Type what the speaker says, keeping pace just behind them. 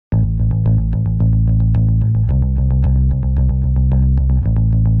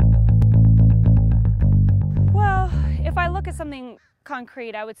something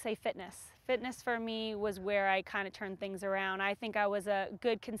concrete, I would say fitness. Fitness for me was where I kind of turned things around. I think I was a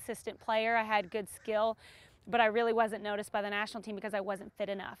good, consistent player. I had good skill, but I really wasn't noticed by the national team because I wasn't fit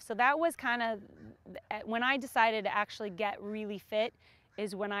enough. So that was kind of, when I decided to actually get really fit,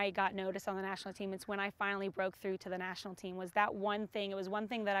 is when I got noticed on the national team. It's when I finally broke through to the national team, was that one thing. It was one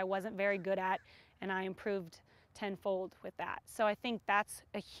thing that I wasn't very good at, and I improved tenfold with that. So I think that's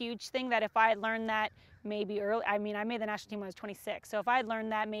a huge thing, that if I had learned that maybe early, I mean, I made the national team when I was 26. So if I had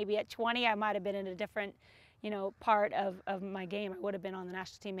learned that maybe at 20, I might have been in a different, you know, part of my game. I would have been on the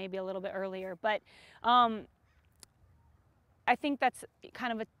national team maybe a little bit earlier. But I think that's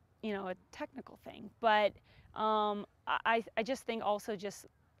kind of a, you know, a technical thing. But I just think also just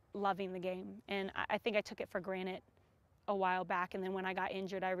loving the game. And I think I took it for granted a while back, and then when I got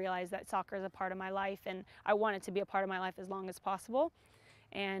injured, I realized that soccer is a part of my life, and I want it to be a part of my life as long as possible.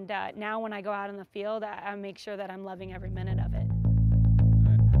 And now when I go out in the field, I make sure that I'm loving every minute of it.